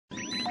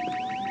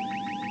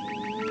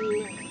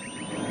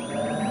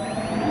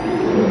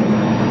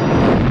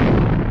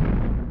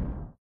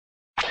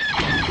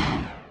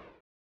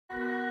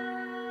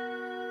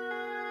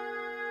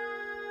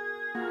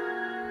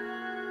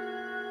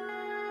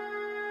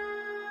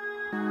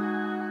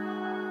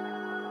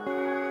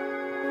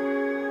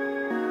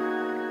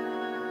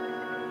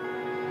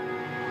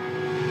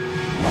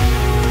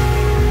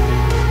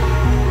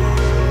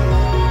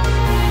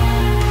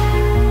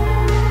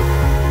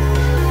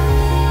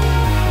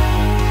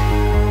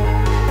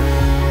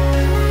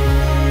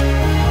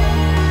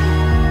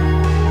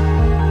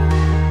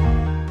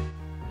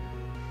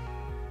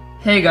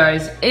Hey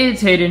guys, it's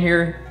Hayden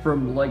here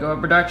from Lego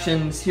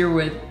Productions, here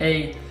with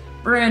a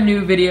brand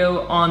new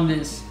video on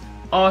this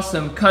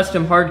awesome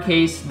custom hard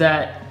case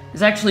that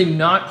is actually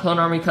not Clone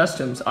Army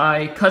Customs.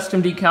 I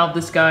custom decaled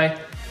this guy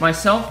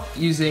myself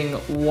using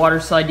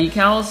waterslide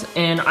decals,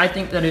 and I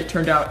think that it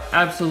turned out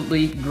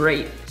absolutely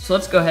great. So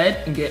let's go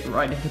ahead and get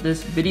right into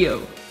this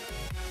video.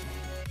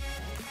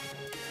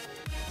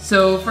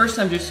 So first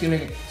I'm just going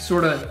to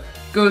sort of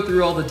go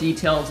through all the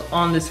details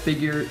on this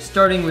figure,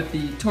 starting with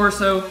the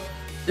torso.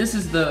 This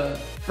is the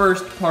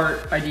first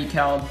part I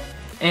decaled,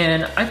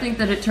 and I think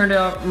that it turned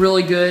out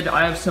really good.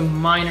 I have some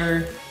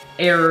minor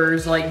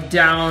errors, like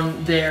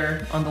down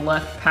there on the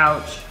left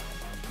pouch.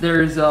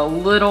 There's a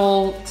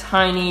little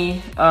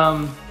tiny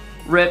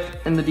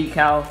rip in the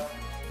decal.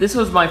 This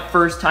was my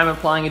first time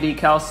applying a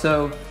decal,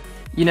 so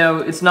you know,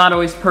 it's not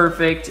always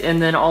perfect.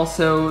 And then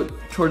also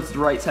towards the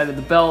right side of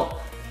the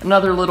belt,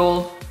 another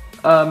little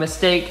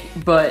mistake,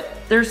 but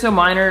they're so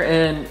minor,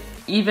 and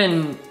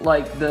even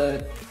like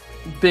the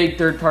big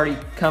third-party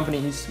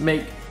companies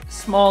make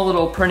small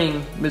little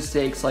printing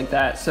mistakes like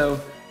that, so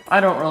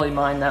I don't really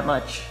mind that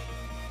much.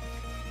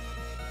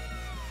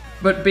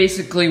 But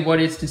basically what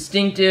is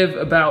distinctive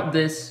about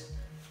this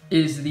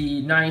is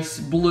the nice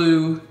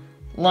blue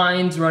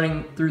lines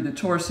running through the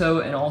torso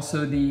and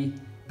also the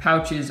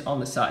pouches on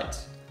the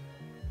sides.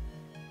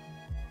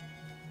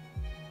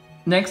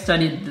 Next I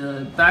did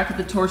the back of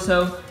the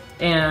torso,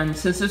 and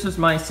since this was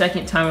my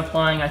second time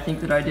applying, I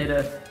think that I did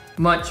a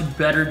much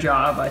better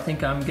job. I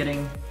think I'm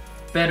getting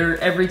better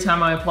every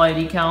time I apply a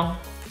decal,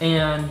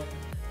 and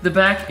the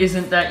back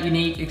isn't that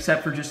unique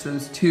except for just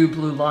those two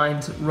blue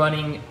lines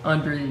running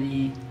under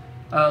the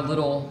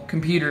little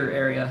computer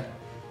area.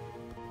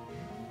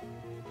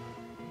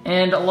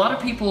 And a lot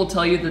of people will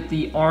tell you that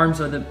the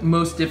arms are the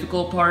most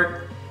difficult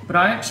part, but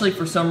I actually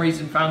for some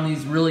reason found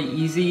these really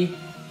easy.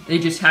 They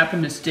just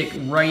happen to stick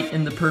right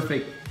in the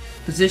perfect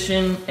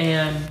position,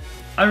 and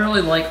I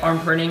really like arm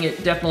printing.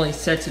 It definitely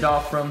sets it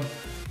off from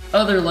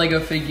other Lego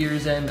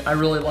figures, and I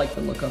really like the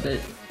look of it.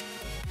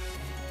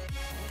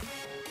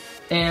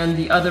 And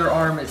the other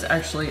arm is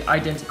actually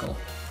identical.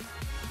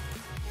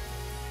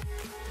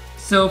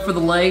 So for the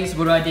legs,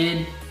 what I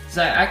did is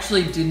I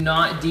actually did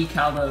not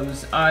decal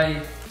those.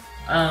 I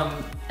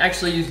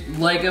actually used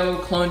Lego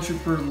Clone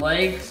Trooper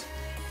legs,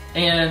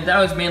 and that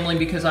was mainly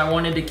because I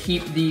wanted to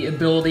keep the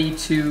ability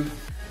to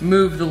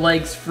move the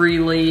legs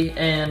freely,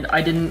 and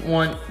I didn't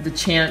want the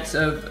chance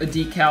of a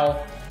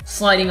decal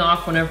sliding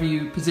off whenever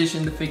you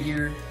position the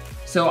figure,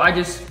 so I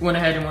just went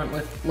ahead and went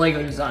with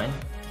Lego design.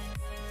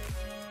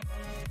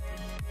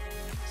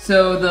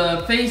 So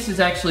the face is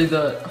actually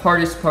the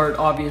hardest part,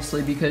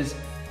 obviously, because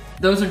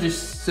those are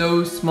just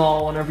so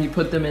small whenever you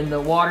put them in the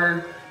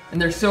water,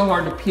 and they're so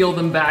hard to peel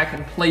them back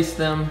and place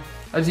them.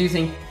 I was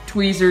using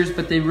tweezers,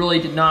 but they really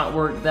did not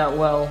work that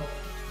well.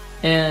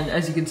 And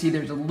as you can see,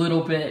 there's a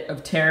little bit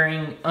of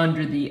tearing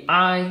under the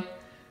eye,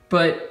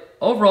 but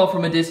overall,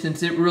 from a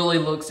distance, it really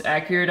looks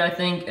accurate, I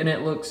think, and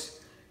it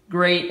looks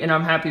great, and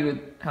I'm happy with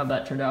how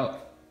that turned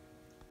out.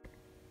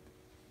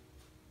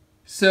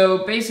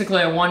 So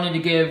basically, I wanted to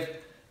give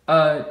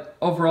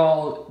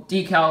overall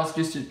decals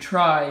just a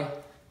try,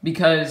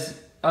 because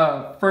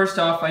first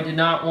off, I did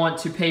not want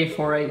to pay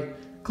for a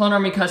Clone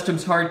Army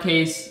Customs hard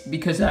case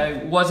because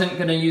I wasn't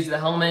going to use the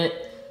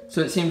helmet, so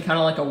it seemed kind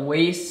of like a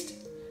waste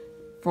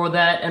for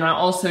that, and I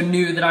also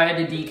knew that I had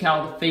to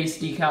decal the face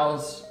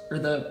decals, or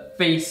the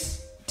face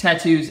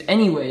tattoos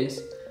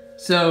anyways,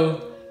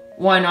 so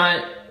why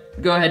not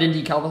go ahead and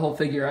decal the whole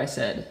figure, I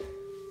said.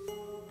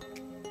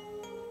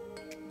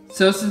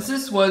 So since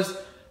this was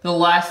the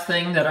last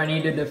thing that I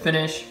needed to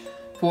finish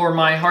for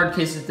my Hard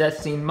Cases Death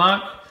Scene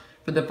mock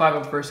for the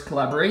 501st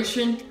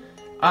collaboration,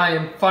 I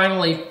am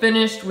finally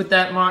finished with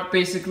that mock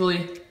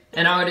basically,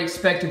 and I would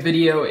expect a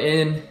video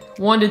in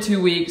 1 to 2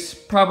 weeks,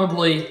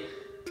 probably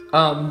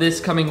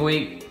this coming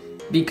week,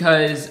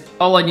 because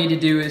all I need to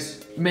do is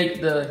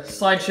make the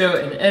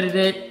slideshow and edit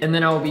it, and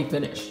then I will be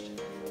finished.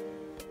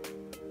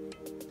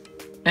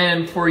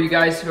 And for you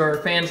guys who are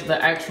fans of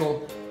the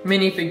actual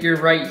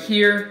minifigure right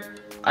here,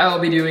 I will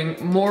be doing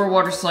more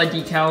waterslide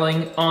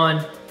decaling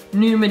on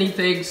new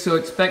minifigs, so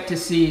expect to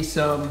see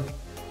some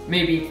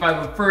maybe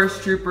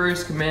 501st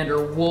Troopers,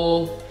 Commander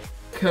Wolf,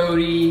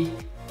 Cody,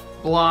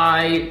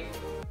 Bly,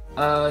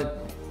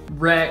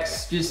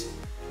 Rex, just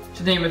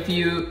to name a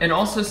few, and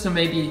also some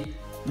maybe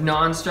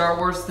non-Star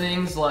Wars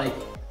things like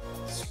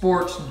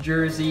sports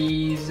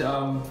jerseys,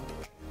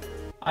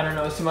 I don't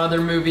know, some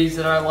other movies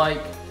that I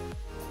like,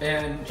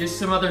 and just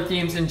some other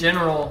themes in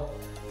general,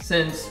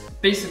 since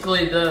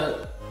basically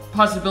the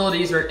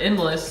possibilities are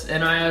endless,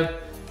 and I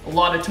have a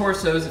lot of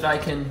torsos that I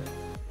can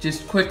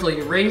just quickly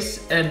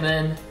erase and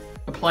then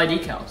apply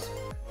decals.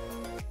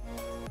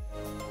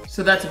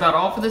 So that's about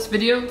all for this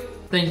video.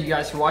 Thank you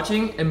guys for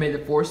watching, and may the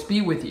Force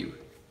be with you.